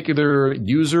particular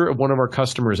user of one of our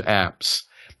customers' apps.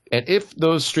 And if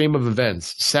those stream of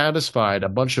events satisfied a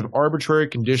bunch of arbitrary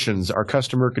conditions our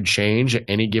customer could change at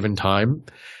any given time,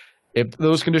 if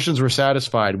those conditions were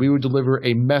satisfied, we would deliver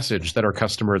a message that our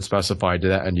customer had specified to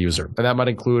that end user. And that might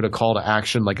include a call to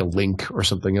action, like a link or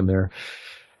something in there.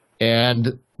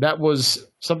 And that was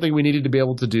something we needed to be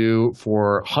able to do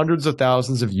for hundreds of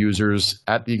thousands of users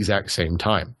at the exact same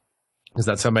time, because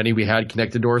that's how many we had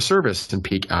connected to our service in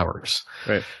peak hours.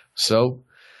 Right. So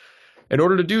in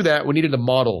order to do that, we needed a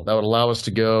model that would allow us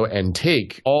to go and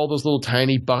take all those little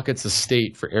tiny buckets of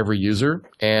state for every user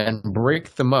and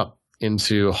break them up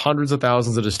into hundreds of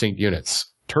thousands of distinct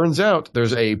units. Turns out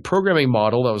there's a programming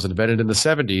model that was invented in the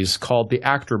 70s called the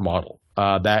actor model.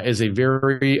 That is a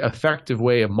very effective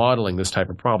way of modeling this type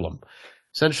of problem.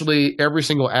 Essentially, every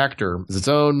single actor is its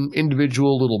own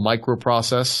individual little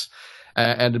microprocess.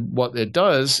 And what it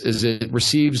does is it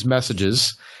receives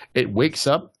messages. It wakes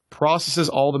up, processes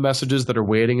all the messages that are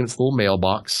waiting in its little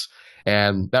mailbox,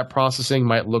 And that processing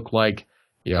might look like,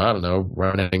 I don't know,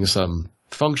 running some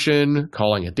function,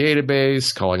 calling a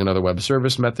database, calling another web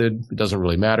service method. It doesn't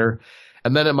really matter.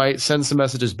 And then it might send some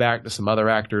messages back to some other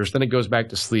actors. Then it goes back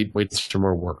to sleep, waits for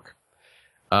more work.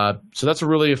 So that's a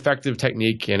really effective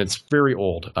technique, and it's very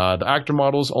old. The actor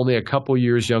model is only a couple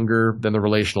years younger than the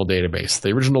relational database. The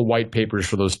original white papers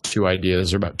for those two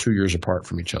ideas are about 2 years apart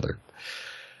from each other.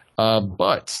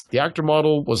 But the actor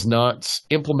model was not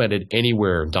implemented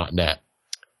anywhere in .NET.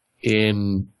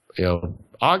 In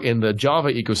the Java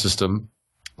ecosystem,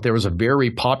 there was a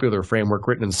very popular framework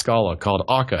written in Scala called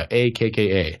AKKA,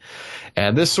 A-K-K-A.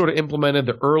 And this sort of implemented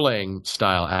the Erlang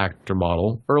style actor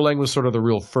model. Erlang was sort of the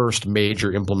real first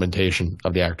major implementation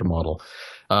of the actor model.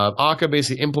 AKKA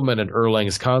basically implemented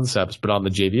Erlang's concepts, but on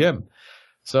the JVM.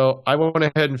 So I went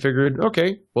ahead and figured,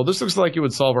 okay, well, this looks like it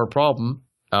would solve our problem.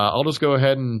 I'll just go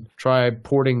ahead and try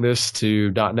porting this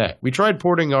to .NET. We tried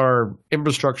porting our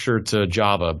infrastructure to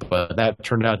Java, but that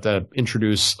turned out to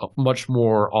introduce much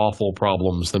more awful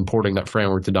problems than porting that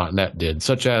framework to .NET did,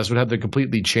 such as we'd have to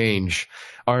completely change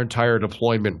our entire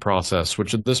deployment process,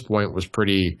 which at this point was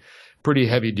pretty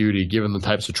heavy duty given the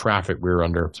types of traffic we were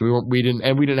under. So we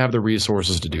didn't have the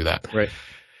resources to do that. Right.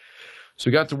 So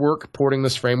we got to work porting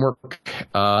this framework.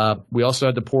 We also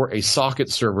had to port a socket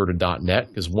server to .NET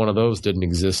because one of those didn't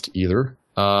exist either.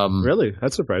 Really?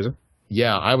 That's surprising.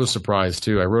 Yeah, I was surprised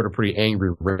too. I wrote a pretty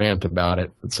angry rant about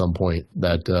it at some point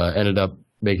that ended up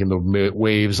making the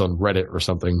waves on Reddit or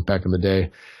something back in the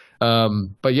day.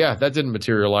 But yeah, that didn't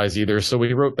materialize either. So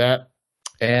we wrote that.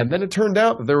 And then it turned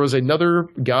out that there was another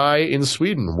guy in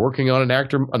Sweden working on an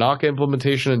AKKA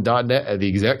implementation in .NET at the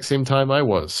exact same time I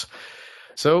was.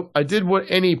 So I did what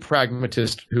any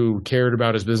pragmatist who cared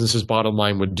about his business's bottom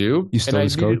line would do. You stole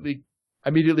his code? I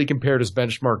immediately compared his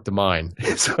benchmark to mine.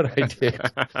 That's what I did.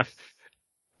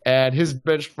 And his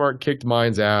benchmark kicked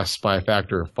mine's ass by a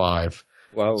factor of 5.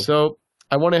 Wow. So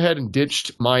I went ahead and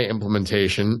ditched my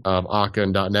implementation of AKKA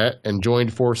and .NET and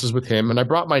joined forces with him. And I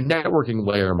brought my networking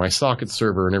layer, my socket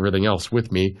server, and everything else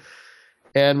with me.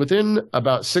 And within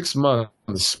about 6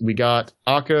 months, we got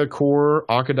AKKA Core,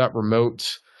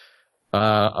 AKKA.Remote,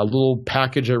 a little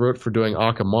package I wrote for doing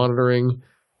AKKA monitoring,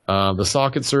 the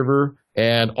socket server,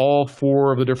 and all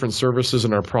 4 of the different services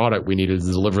in our product we needed to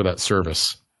deliver that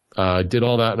service. Did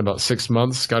all that in about 6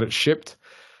 months, got it shipped,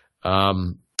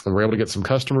 and we were able to get some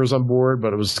customers on board,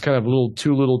 but it was kind of a little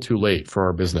too late for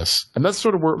our business. And that's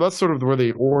sort of where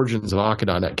the origins of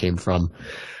AKKA.NET came from.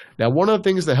 Now, one of the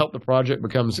things that helped the project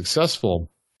become successful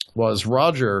was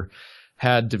Roger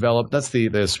had developed, that's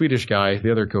the Swedish guy, the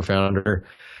other co-founder,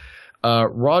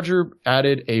 Roger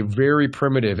added a very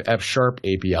primitive F#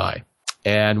 API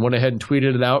and went ahead and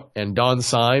tweeted it out. And Don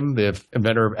Syme, the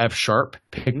inventor of F#,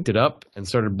 picked it up and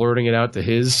started blurting it out to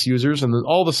his users. And then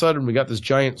all of a sudden, we got this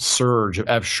giant surge of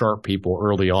F# people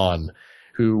early on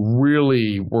who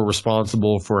really were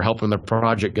responsible for helping the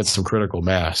project get some critical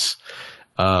mass.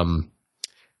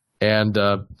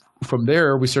 From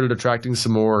there, we started attracting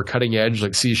some more cutting edge,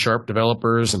 like C#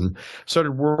 developers, and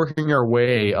started working our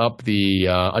way up the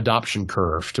adoption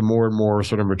curve to more and more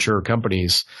sort of mature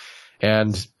companies.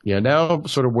 And now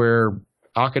sort of where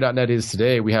AKKA.NET is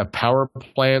today, we have power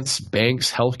plants,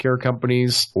 banks, healthcare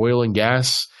companies, oil and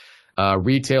gas,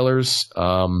 retailers,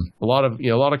 a lot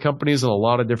of companies in a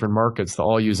lot of different markets that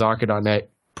all use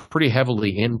AKKA.NET pretty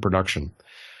heavily in production.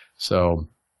 So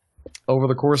over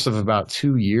the course of about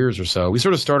 2 years or so, we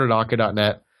sort of started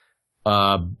AKKA.NET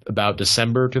about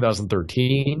December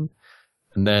 2013.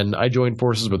 And then I joined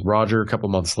forces with Roger a couple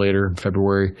months later, in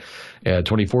February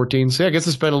 2014. So yeah, I guess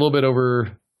it's been a little bit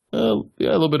over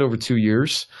 2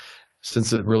 years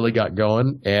since it really got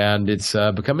going. And it's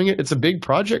it's a big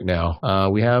project now.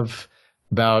 We have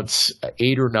about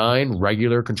 8 or 9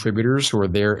 regular contributors who are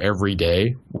there every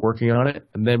day working on it.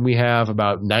 And then we have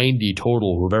about 90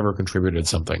 total who have ever contributed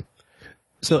something.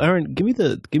 So Aaron, give me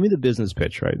the business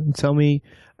pitch, right? Tell me,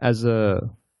 as a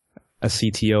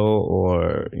CTO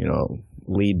or,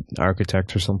 lead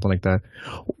architect or something like that,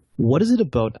 what is it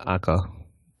about AKKA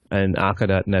and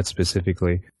AKKA.NET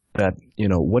specifically that,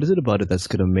 what is it about it that's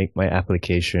going to make my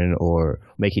application or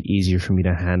make it easier for me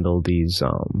to handle these,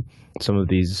 some of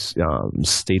these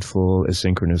stateful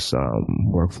asynchronous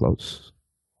workflows?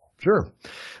 Sure.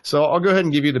 So I'll go ahead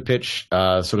and give you the pitch,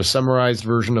 sort of summarized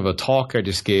version of a talk I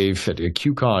just gave at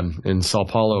QCon in Sao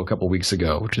Paulo a couple weeks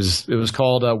ago, it was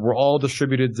called We're All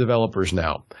Distributed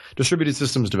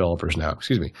Systems Developers Now,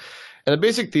 excuse me. And the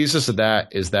basic thesis of that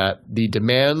is that the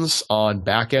demands on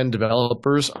back-end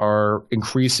developers are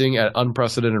increasing at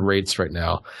unprecedented rates right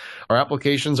now. Our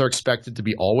applications are expected to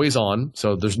be always on,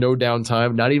 so there's no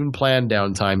downtime, not even planned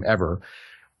downtime ever.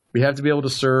 We have to be able to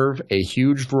serve a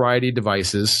huge variety of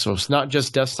devices. So it's not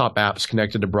just desktop apps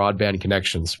connected to broadband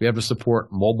connections. We have to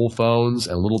support mobile phones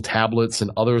and little tablets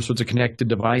and other sorts of connected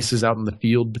devices out in the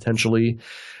field potentially.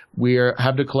 We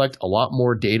have to collect a lot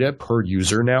more data per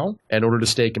user now in order to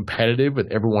stay competitive with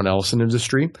everyone else in the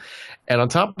industry. And on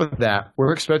top of that,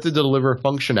 we're expected to deliver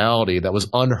functionality that was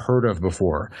unheard of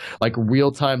before, like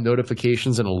real-time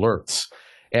notifications and alerts.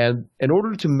 And in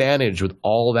order to manage with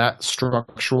all that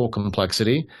structural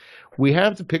complexity, we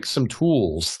have to pick some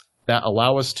tools that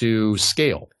allow us to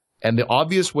scale. And the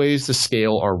obvious ways to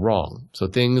scale are wrong. So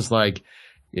things like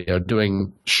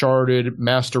doing sharded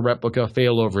master replica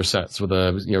failover sets with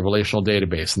a relational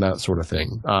database and that sort of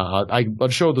thing. I'll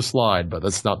show the slide, but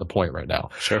that's not the point right now.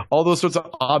 Sure. All those sorts of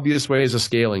obvious ways of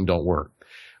scaling don't work.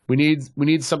 We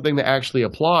need something that actually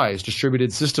applies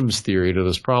distributed systems theory to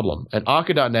this problem. And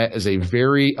Akka.net is a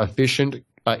very efficient,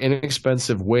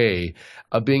 inexpensive way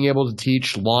of being able to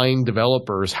teach line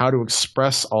developers how to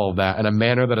express all of that in a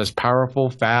manner that is powerful,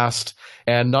 fast,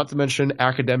 and not to mention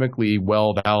academically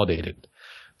well validated.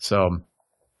 So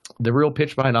the real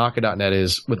pitch behind Akka.net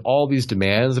is with all these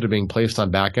demands that are being placed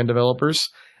on backend developers,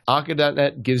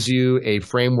 Akka.net gives you a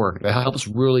framework that helps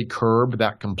really curb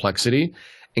that complexity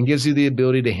and gives you the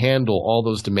ability to handle all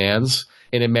those demands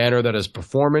in a manner that is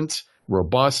performant,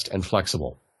 robust, and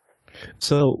flexible.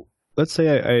 So let's say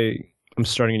I'm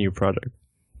starting a new project,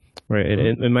 right?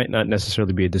 Mm-hmm. It might not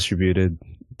necessarily be a distributed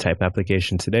type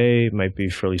application today. It might be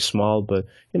fairly small, but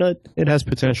it has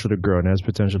potential to grow and has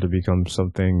potential to become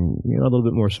something a little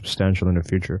bit more substantial in the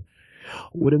future.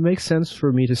 Would it make sense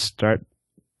for me to start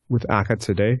with Akka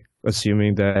today,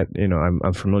 assuming that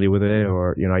I'm familiar with it,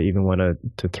 or I even want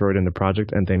to throw it in the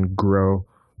project and then grow?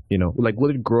 Will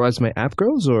it grow as my app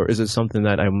grows, or is it something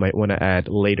that I might want to add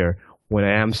later when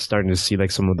I am starting to see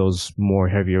like some of those more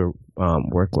heavier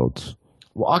workloads?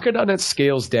 Well, Akka.net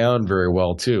scales down very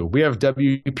well, too. We have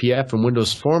WPF and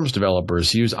Windows Forms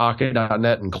developers use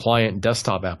Akka.net in client and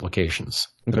desktop applications.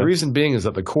 Okay. The reason being is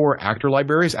that the core actor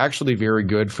library is actually very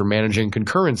good for managing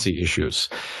concurrency issues.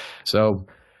 So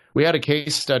we had a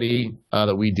case study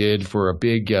that we did for a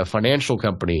big financial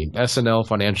company, SNL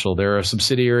Financial. They're a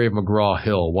subsidiary of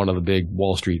McGraw-Hill, one of the big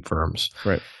Wall Street firms.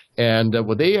 Right. And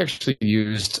what they actually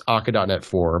used Akka.net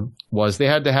for was they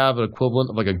had to have an equivalent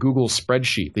of like a Google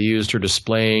spreadsheet they used for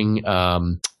displaying,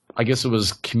 I guess it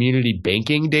was community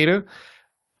banking data.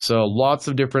 So lots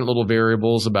of different little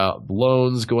variables about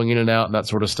loans going in and out and that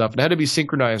sort of stuff. It had to be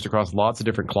synchronized across lots of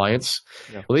different clients.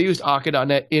 Yeah. Well, they used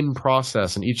Akka.net in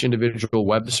process and each individual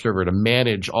web server to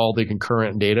manage all the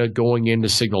concurrent data going into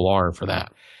SignalR for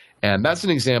that. And that's an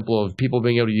example of people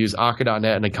being able to use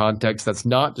Akka.net in a context that's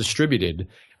not distributed,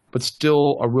 but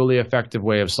still a really effective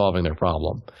way of solving their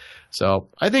problem. So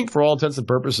I think for all intents and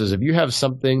purposes, if you have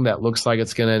something that looks like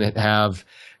it's going to have,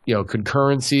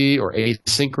 concurrency or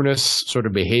asynchronous sort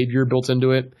of behavior built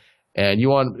into it, and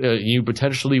you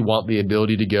potentially want the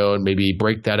ability to go and maybe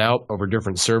break that out over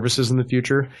different services in the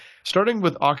future, starting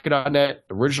with Akka.net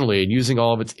originally and using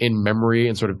all of its in-memory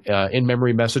and sort of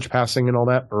in-memory message passing and all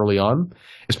that early on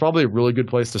is probably a really good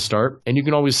place to start. And you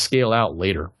can always scale out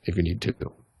later if you need to.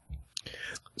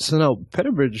 So now,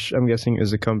 Petabridge, I'm guessing,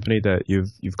 is a company that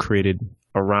you've created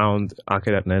around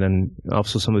Akka.net and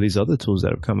also some of these other tools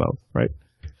that have come out, right?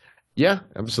 Yeah,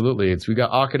 absolutely. We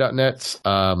got Akka.net.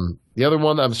 The other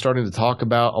one that I'm starting to talk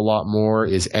about a lot more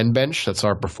is NBench. That's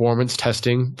our performance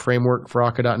testing framework for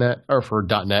Akka.net, or for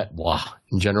 .NET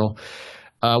in general.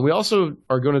 We also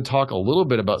are going to talk a little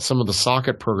bit about some of the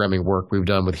socket programming work we've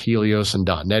done with Helios and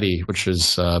 .NETty, which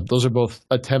is those are both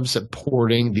attempts at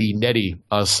porting the NETty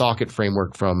socket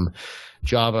framework from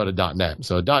Java to .NET.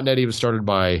 So .NETty was started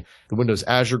by the Windows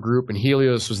Azure group, and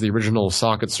Helios was the original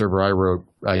socket server I wrote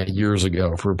years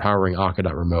ago for powering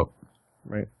Akka.remote.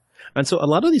 Right. And so a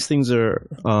lot of these things are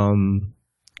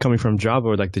coming from Java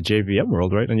or like the JVM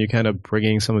world, right? And you're kind of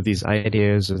bringing some of these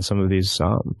ideas and some of these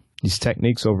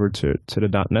techniques over to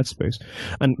the .NET space.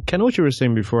 And kind of what you were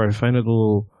saying before, I find it a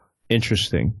little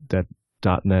interesting that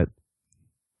 .NET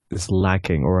is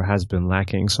lacking or has been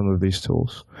lacking some of these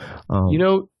tools.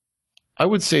 I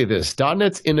would say this.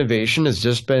 .NET's innovation has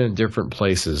just been in different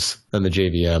places than the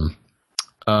JVM.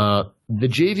 The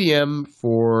JVM,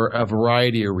 for a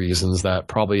variety of reasons that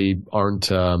probably aren't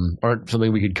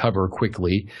something we could cover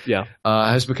quickly,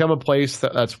 has become a place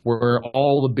that's where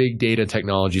all the big data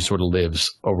technology sort of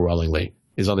lives overwhelmingly,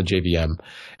 is on the JVM.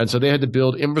 And so they had to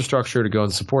build infrastructure to go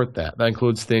and support that. That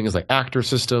includes things like actor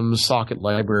systems, socket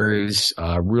libraries,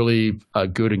 really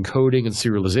good encoding and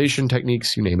serialization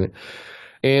techniques, you name it.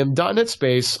 In .NET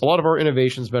space, a lot of our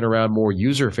innovation's been around more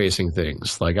user-facing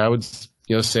things. Like I would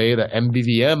say that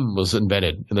MVVM was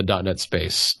invented in the .NET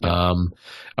space. I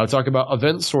would talk about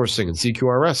event sourcing and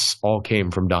CQRS all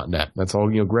came from .NET. That's all,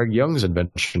 Greg Young's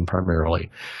invention primarily.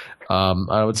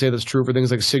 I would say that's true for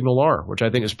things like SignalR, which I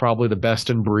think is probably the best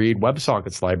in breed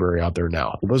WebSockets library out there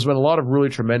now. There's been a lot of really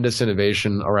tremendous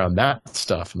innovation around that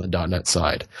stuff in the .NET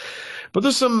side. But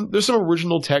there's some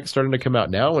original tech starting to come out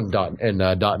now in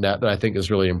 .NET that I think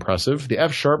is really impressive. The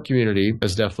F# community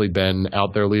has definitely been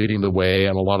out there leading the way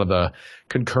on a lot of the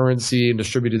concurrency and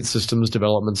distributed systems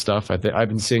development stuff. I've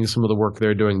been seeing some of the work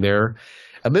they're doing there.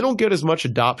 And they don't get as much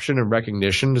adoption and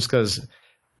recognition just because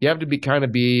you have to be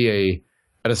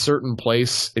at a certain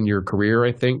place in your career,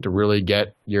 I think, to really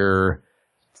get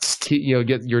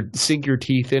sink your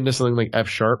teeth into something like F#.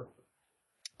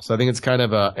 So I think it's kind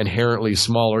of a inherently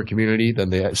smaller community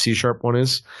than the C# one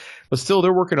is, but still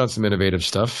they're working on some innovative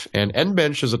stuff. And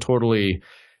NBench is a totally,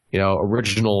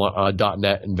 original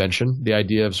 .NET invention. The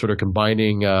idea of sort of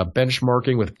combining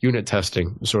benchmarking with unit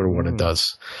testing is sort of what it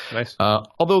does. Nice.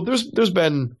 Although there's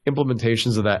been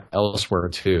implementations of that elsewhere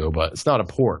too, but it's not a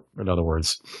port, in other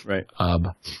words. Right.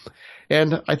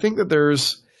 And I think that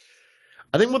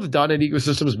I think what the .NET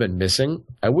ecosystem has been missing,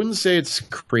 I wouldn't say it's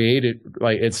created,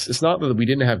 it's not that we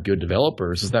didn't have good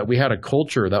developers, it's that we had a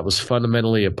culture that was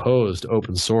fundamentally opposed to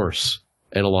open source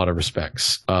in a lot of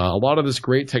respects. A lot of this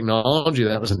great technology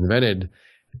that was invented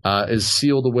is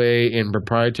sealed away in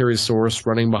proprietary source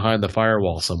running behind the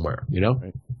firewall somewhere,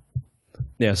 Right.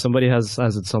 Yeah, somebody has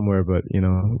it somewhere, but,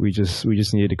 we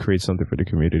just needed to create something for the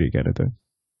community to get it there.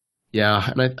 Yeah,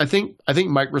 and I think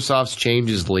Microsoft's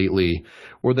changes lately,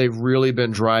 where they've really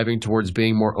been driving towards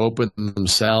being more open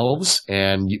themselves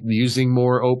and using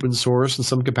more open source in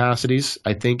some capacities,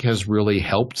 I think has really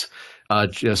helped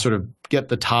sort of get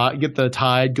the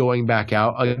tide going back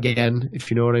out again,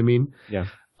 if you know what I mean. Yeah.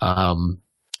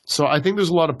 So I think there's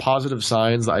a lot of positive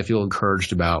signs that I feel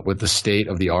encouraged about with the state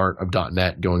of the art of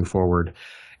 .NET going forward,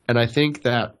 and I think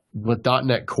that with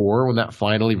 .NET Core, when that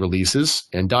finally releases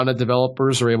and .NET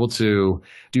developers are able to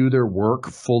do their work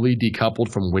fully decoupled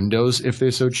from Windows if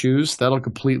they so choose, that'll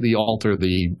completely alter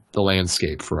the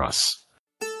landscape for us.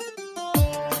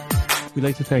 We'd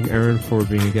like to thank Aaron for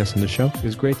being a guest on the show. It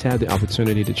was great to have the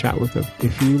opportunity to chat with him.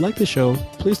 If you like the show,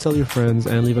 please tell your friends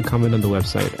and leave a comment on the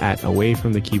website at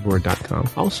awayfromthekeyboard.com.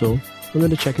 Also,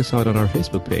 remember to check us out on our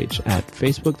Facebook page at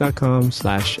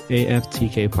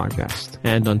facebook.com/AFTK podcast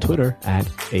and on Twitter at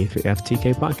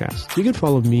AFTK podcast. You can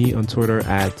follow me on Twitter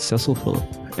at Cecil Phillip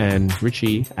and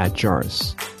Richie at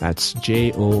Jarris. That's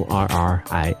JORRISS.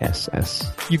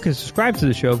 You can subscribe to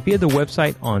the show via the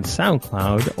website on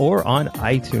SoundCloud or on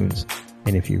iTunes.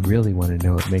 And if you really want to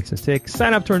know what makes us tick,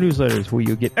 sign up to our newsletters where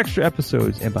you'll get extra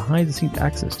episodes and behind-the-scenes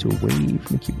access to Away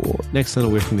from the Keyboard. Next on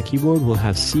Away from the Keyboard, we'll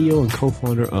have CEO and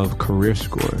co-founder of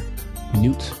CareerScore,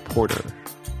 Newt Porter.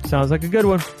 Sounds like a good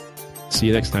one. See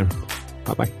you next time.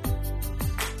 Bye-bye.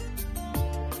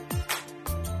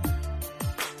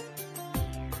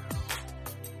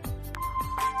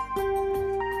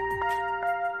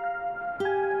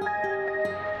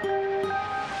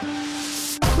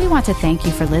 We want to thank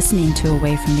you for listening to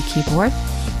Away from the Keyboard.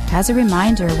 As a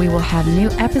reminder, we will have new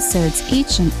episodes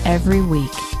each and every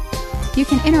week. You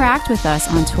can interact with us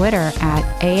on Twitter at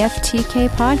AFTK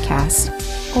Podcast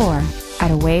or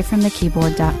at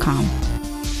awayfromthekeyboard.com.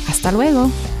 Hasta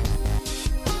luego.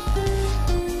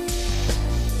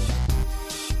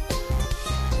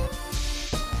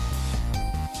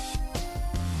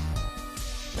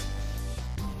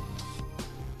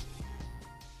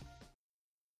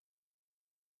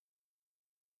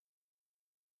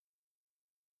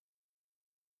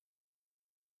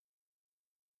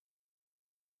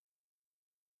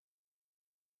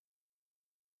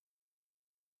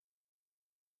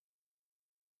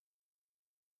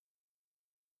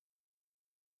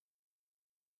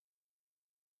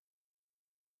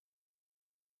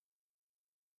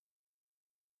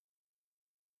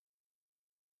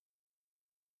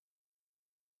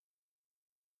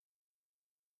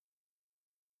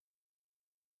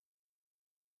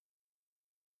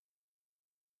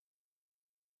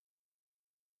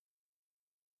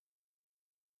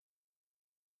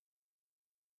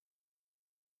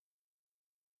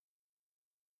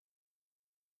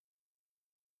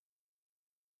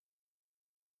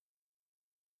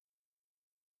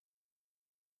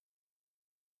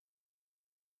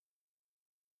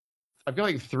 I've got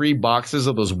like 3 boxes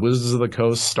of those Wizards of the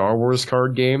Coast Star Wars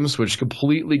card games, which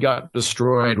completely got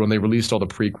destroyed when they released all the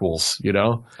prequels,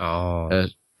 Oh.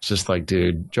 It's just like,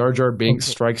 dude, Jar Jar Binks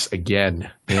strikes again,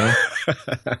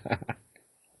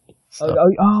 So,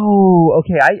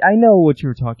 Okay. I know what you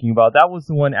were talking about. That was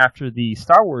the one after the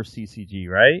Star Wars CCG,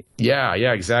 right? yeah,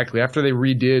 exactly. After they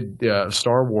redid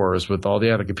Star Wars with all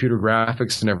the computer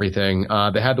graphics and everything,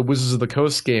 they had the Wizards of the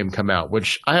Coast game come out,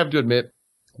 which I have to admit,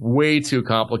 way too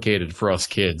complicated for us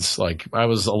kids. Like, I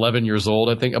was 11 years old.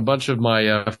 I think a bunch of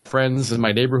my friends in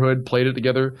my neighborhood played it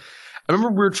together. I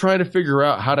remember we were trying to figure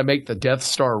out how to make the Death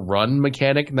Star run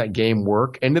mechanic in that game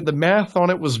work, and the math on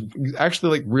it was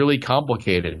actually like really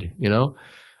complicated, you know?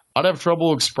 I'd have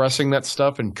trouble expressing that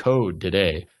stuff in code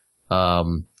today.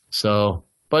 But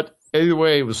either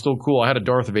way, it was still cool. I had a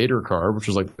Darth Vader card, which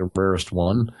was like the rarest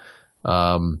one.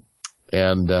 That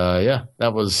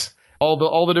was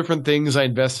all the different things I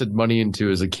invested money into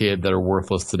as a kid that are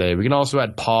worthless today. We can also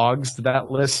add Pogs to that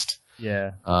list.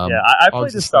 Yeah. I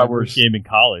played the Star Wars Snipers. game in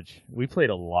college. We played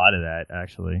a lot of that,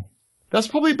 actually. That's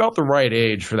probably about the right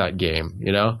age for that game,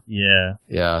 you know? Yeah.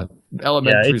 Yeah.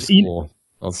 Elementary school,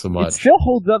 not so much. It still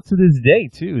holds up to this day,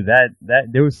 too.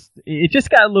 It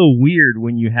just got a little weird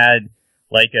when you had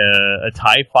like a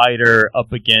TIE fighter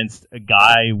up against a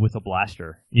guy with a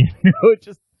blaster. You know, it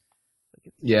doesn't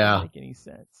make any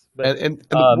sense. But, and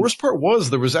the worst part was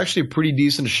there was actually a pretty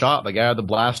decent shot the guy with the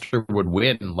blaster would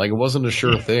win. Like, it wasn't a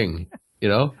sure thing, you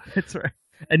know? That's right.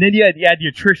 And then you had the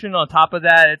attrition on top of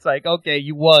that. It's like, okay,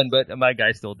 you won, but my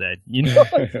guy's still dead. You know?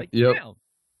 It's like, Yep.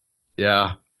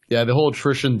 damn. Yeah, the whole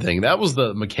attrition thing. That was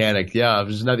the mechanic. Yeah,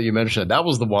 just now that you mentioned it, that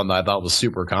was the one that I thought was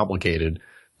super complicated.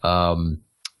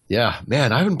 Yeah,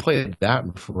 man, I haven't played that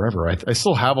in forever. I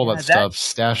still have all that stuff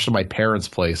stashed in my parents'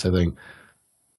 place, I think.